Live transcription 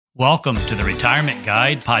Welcome to the Retirement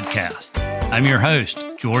Guide Podcast. I'm your host,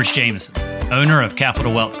 George Jameson, owner of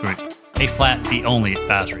Capital Wealth Group, a flat fee only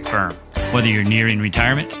advisory firm. Whether you're nearing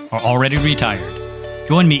retirement or already retired,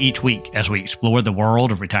 join me each week as we explore the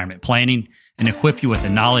world of retirement planning and equip you with the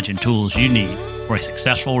knowledge and tools you need for a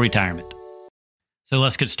successful retirement. So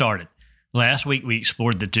let's get started. Last week we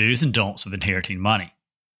explored the do's and don'ts of inheriting money.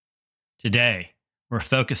 Today, we're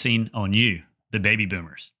focusing on you, the baby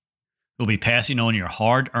boomers. You'll be passing on your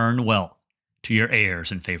hard-earned wealth to your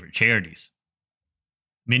heirs and favorite charities.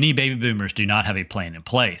 Many baby boomers do not have a plan in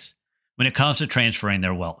place when it comes to transferring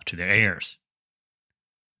their wealth to their heirs.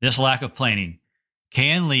 This lack of planning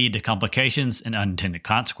can lead to complications and unintended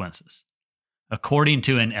consequences. According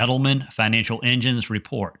to an Edelman Financial Engines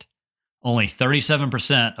report, only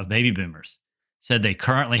 37% of baby boomers said they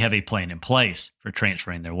currently have a plan in place for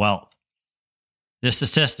transferring their wealth. This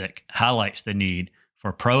statistic highlights the need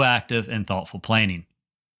for proactive and thoughtful planning.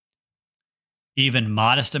 Even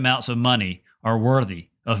modest amounts of money are worthy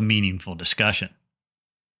of meaningful discussion.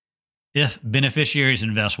 If beneficiaries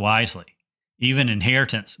invest wisely, even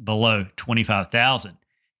inheritance below $25,000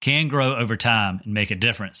 can grow over time and make a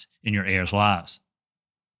difference in your heirs' lives.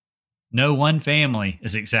 No one family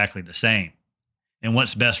is exactly the same, and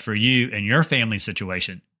what's best for you and your family's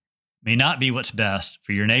situation may not be what's best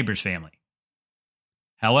for your neighbor's family.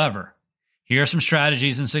 However, here are some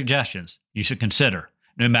strategies and suggestions you should consider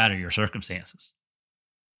no matter your circumstances.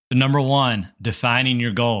 So number one, defining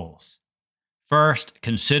your goals. First,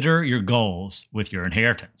 consider your goals with your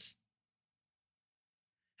inheritance.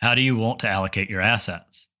 How do you want to allocate your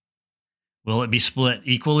assets? Will it be split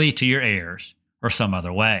equally to your heirs or some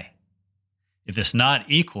other way? If it's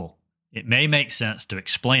not equal, it may make sense to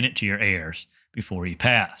explain it to your heirs before you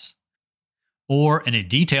pass, or in a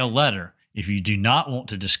detailed letter if you do not want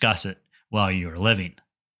to discuss it while you are living.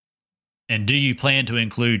 And do you plan to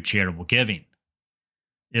include charitable giving?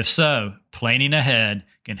 If so, planning ahead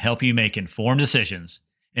can help you make informed decisions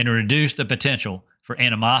and reduce the potential for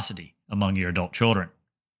animosity among your adult children.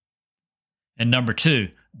 And number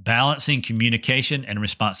two, balancing communication and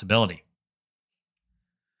responsibility.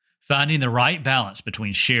 Finding the right balance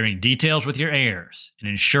between sharing details with your heirs and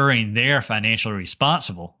ensuring they're financially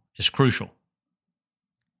responsible is crucial.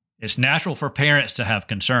 It's natural for parents to have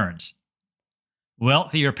concerns.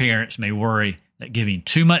 Wealthier parents may worry that giving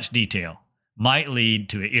too much detail might lead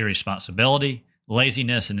to irresponsibility,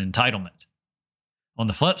 laziness, and entitlement. On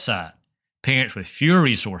the flip side, parents with fewer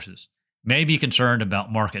resources may be concerned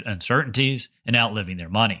about market uncertainties and outliving their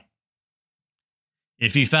money.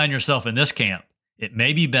 If you find yourself in this camp, it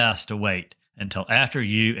may be best to wait until after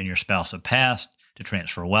you and your spouse have passed to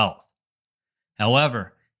transfer wealth.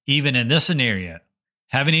 However, even in this scenario,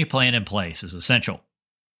 having a plan in place is essential.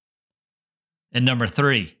 And number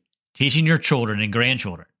three, teaching your children and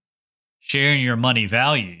grandchildren. Sharing your money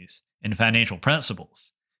values and financial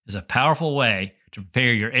principles is a powerful way to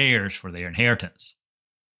prepare your heirs for their inheritance.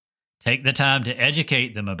 Take the time to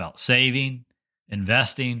educate them about saving,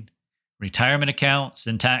 investing, retirement accounts,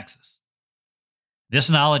 and taxes. This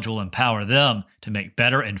knowledge will empower them to make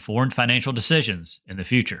better informed financial decisions in the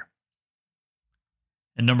future.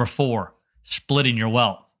 And number four, splitting your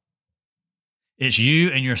wealth. It's you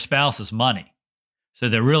and your spouse's money, so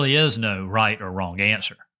there really is no right or wrong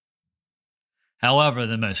answer. However,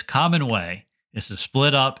 the most common way is to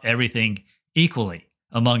split up everything equally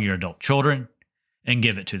among your adult children and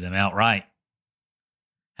give it to them outright.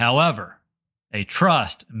 However, a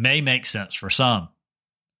trust may make sense for some.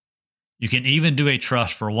 You can even do a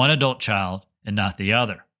trust for one adult child and not the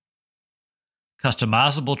other.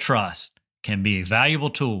 Customizable trust can be a valuable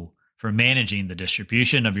tool for managing the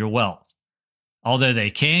distribution of your wealth, although they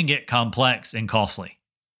can get complex and costly.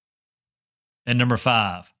 And number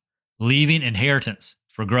five, leaving inheritance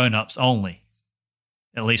for grown-ups only,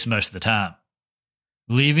 at least most of the time.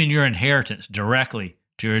 Leaving your inheritance directly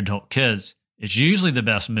to your adult kids is usually the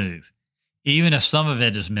best move, even if some of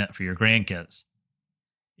it is meant for your grandkids.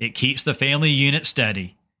 It keeps the family unit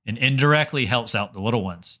steady and indirectly helps out the little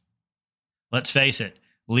ones. Let's face it,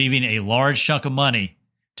 leaving a large chunk of money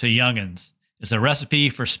to young'uns is a recipe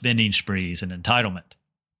for spending sprees and entitlement.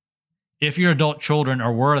 If your adult children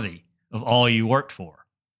are worthy of all you worked for,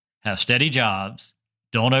 have steady jobs,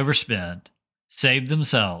 don't overspend, save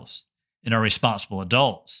themselves, and are responsible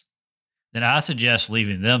adults, then I suggest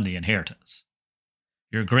leaving them the inheritance.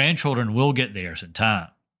 Your grandchildren will get theirs in time.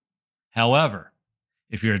 However,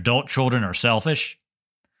 if your adult children are selfish,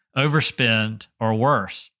 overspend, or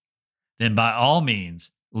worse, then by all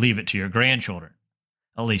means, leave it to your grandchildren.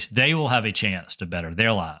 At least they will have a chance to better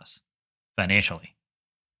their lives financially.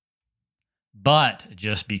 But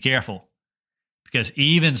just be careful, because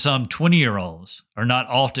even some 20-year-olds are not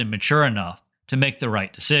often mature enough to make the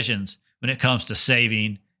right decisions when it comes to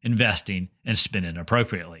saving, investing, and spending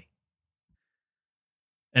appropriately.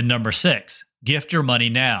 And number 6, gift your money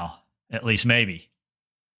now, at least maybe.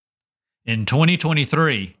 In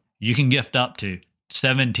 2023, you can gift up to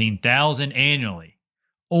 $17,000 annually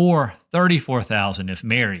or $34,000 if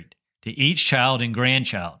married to each child and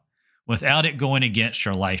grandchild without it going against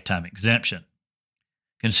your lifetime exemption.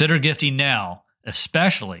 Consider gifting now,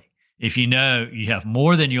 especially if you know you have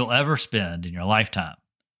more than you'll ever spend in your lifetime.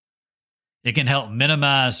 It can help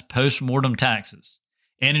minimize post-mortem taxes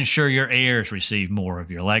and ensure your heirs receive more of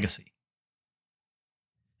your legacy.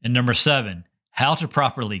 And number 7, how to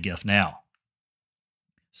properly gift now.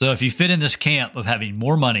 So if you fit in this camp of having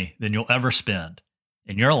more money than you'll ever spend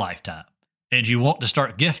in your lifetime, and you want to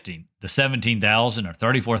start gifting the $17,000 or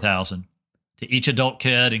 $34,000 to each adult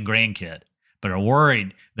kid and grandkid, but are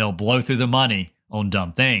worried they'll blow through the money on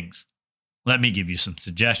dumb things, let me give you some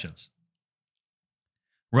suggestions.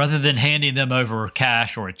 Rather than handing them over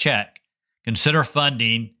cash or a check, consider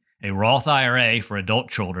funding a Roth IRA for adult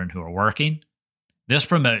children who are working. This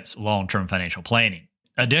promotes long-term financial planning.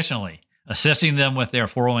 Additionally, assisting them with their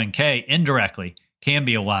 401k indirectly can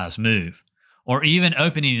be a wise move, or even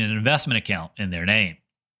opening an investment account in their name.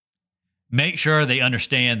 Make sure they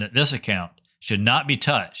understand that this account should not be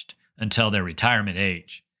touched until their retirement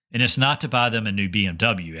age, and it's not to buy them a new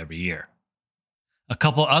BMW every year. A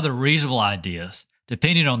couple other reasonable ideas,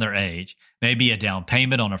 depending on their age, may be a down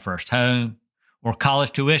payment on a first home, or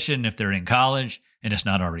college tuition if they're in college and it's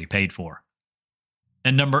not already paid for.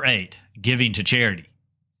 And number 8, giving to charity.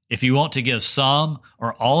 If you want to give some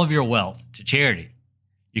or all of your wealth to charity,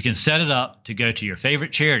 you can set it up to go to your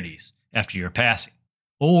favorite charities after your passing,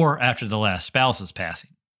 or after the last spouse's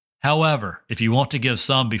passing. However, if you want to give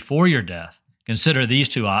some before your death, consider these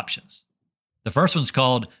 2 options. The first one's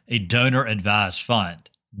called a donor advised fund,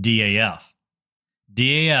 DAF.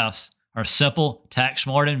 DAFs are simple,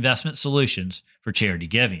 tax-smart investment solutions for charity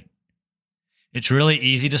giving. It's really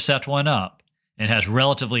easy to set one up and has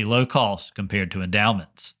relatively low costs compared to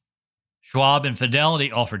endowments. Schwab and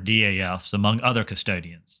Fidelity offer DAFs among other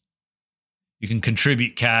custodians. You can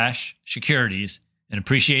contribute cash, securities, and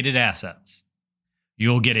appreciated assets.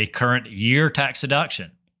 You'll get a current year tax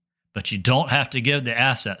deduction, but you don't have to give the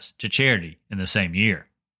assets to charity in the same year.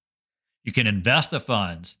 You can invest the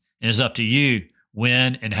funds, and it's up to you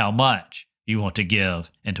when and how much you want to give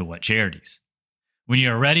and to what charities. When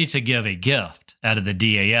you're ready to give a gift out of the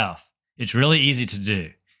DAF, it's really easy to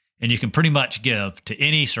do, and you can pretty much give to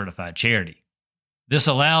any certified charity. This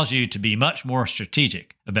allows you to be much more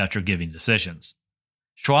strategic about your giving decisions.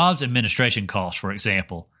 Schwab's administration cost, for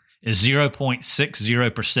example, is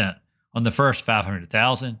 0.60% on the first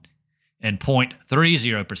 $500,000 and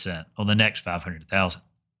 0.30% on the next $500,000.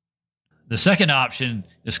 The second option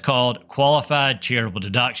is called Qualified Charitable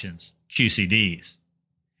Deductions, QCDs.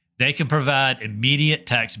 They can provide immediate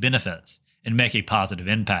tax benefits and make a positive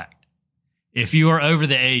impact. If you are over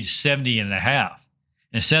the age 70 and a half,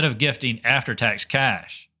 instead of gifting after-tax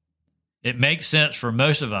cash, it makes sense for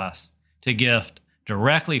most of us to gift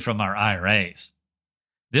directly from our IRAs.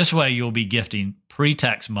 This way you'll be gifting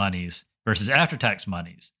pre-tax monies versus after-tax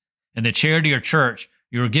monies, and the charity or church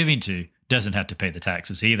you're giving to doesn't have to pay the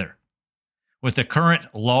taxes either. With the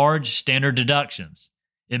current large standard deductions,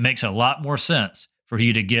 it makes a lot more sense for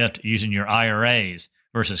you to gift using your IRAs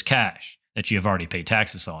versus cash that you have already paid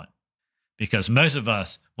taxes on, because most of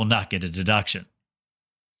us will not get a deduction.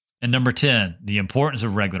 And number 10, the importance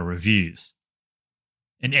of regular reviews.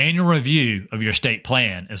 An annual review of your estate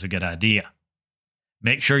plan is a good idea.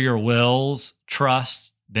 Make sure your wills,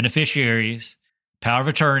 trusts, beneficiaries, power of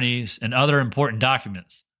attorneys, and other important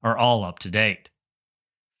documents are all up to date.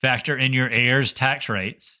 Factor in your heirs' tax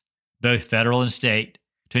rates, both federal and state,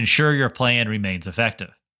 to ensure your plan remains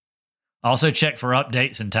effective. Also check for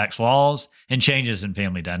updates in tax laws and changes in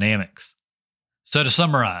family dynamics. So to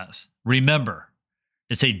summarize, remember,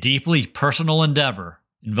 it's a deeply personal endeavor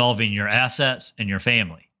involving your assets and your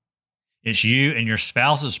family. It's you and your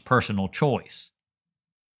spouse's personal choice.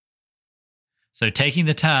 So taking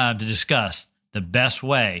the time to discuss the best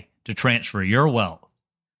way to transfer your wealth,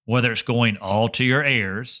 whether it's going all to your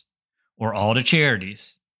heirs or all to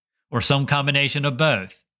charities or some combination of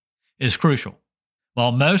both, is crucial.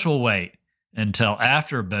 While most will wait until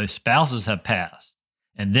after both spouses have passed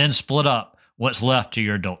and then split up what's left to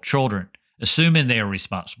your adult children, assuming they are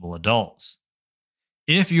responsible adults.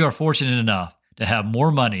 If you are fortunate enough to have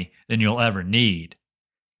more money than you'll ever need,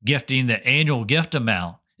 gifting the annual gift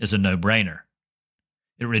amount is a no-brainer.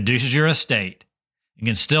 It reduces your estate and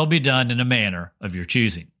can still be done in a manner of your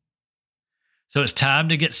choosing. So it's time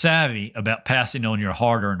to get savvy about passing on your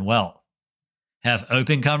hard-earned wealth. Have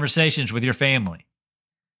open conversations with your family.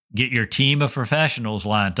 Get your team of professionals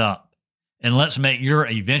lined up. And let's make your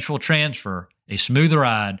eventual transfer a smooth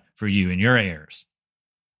ride for you and your heirs.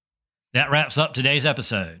 That wraps up today's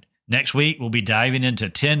episode. Next week, we'll be diving into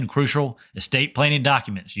 10 crucial estate planning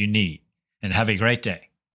documents you need. And have a great day.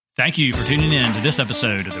 Thank you for tuning in to this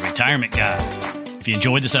episode of The Retirement Guide. If you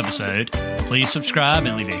enjoyed this episode, please subscribe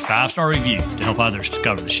and leave a 5-star review to help others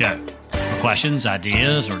discover the show. For questions,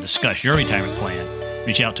 ideas, or discuss your retirement plan,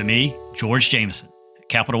 reach out to me, George Jameson, at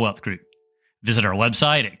Capital Wealth Group. Visit our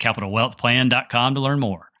website at capitalwealthplan.com to learn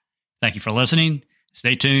more. Thank you for listening.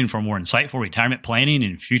 Stay tuned for more insightful retirement planning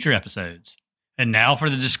in future episodes. And now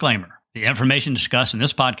for the disclaimer. The information discussed in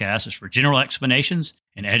this podcast is for general explanations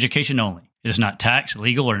and education only. It is not tax,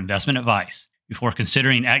 legal, or investment advice. Before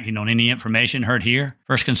considering acting on any information heard here,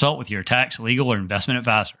 first consult with your tax, legal, or investment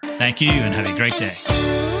advisor. Thank you and have a great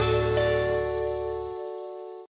day.